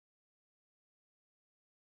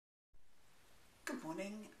Good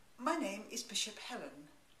morning. My name is Bishop Helen.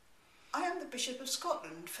 I am the Bishop of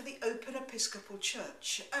Scotland for the Open Episcopal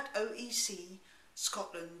Church at oecscotland.org.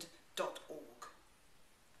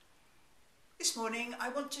 This morning I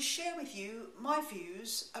want to share with you my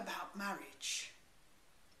views about marriage.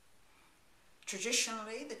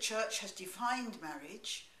 Traditionally, the Church has defined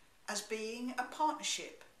marriage as being a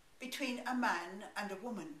partnership between a man and a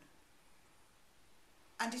woman.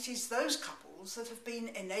 And it is those couples that have been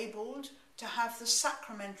enabled to have the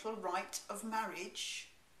sacramental rite of marriage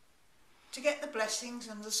to get the blessings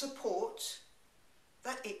and the support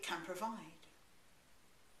that it can provide.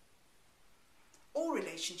 All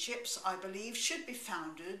relationships, I believe, should be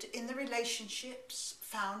founded in the relationships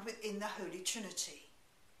found within the Holy Trinity.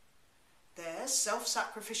 There,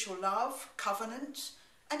 self-sacrificial love, covenant,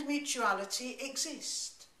 and mutuality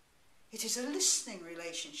exist. It is a listening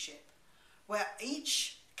relationship where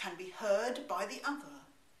each can be heard by the other.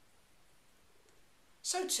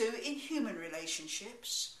 So too, in human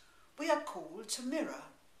relationships, we are called to mirror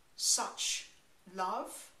such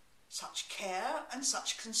love, such care, and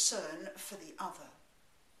such concern for the other.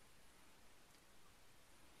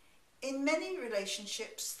 In many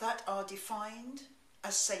relationships that are defined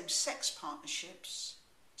as same-sex partnerships,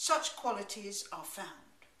 such qualities are found.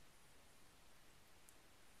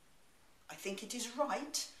 I think it is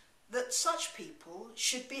right that such people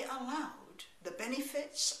should be allowed the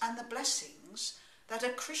benefits and the blessings that a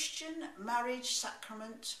Christian marriage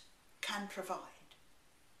sacrament can provide.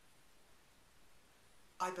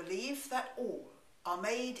 I believe that all are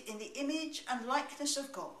made in the image and likeness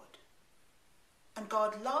of God, and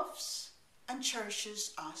God loves and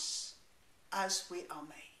cherishes us as we are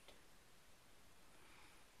made.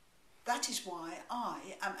 That is why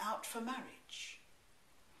I am out for marriage.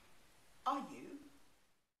 Are you?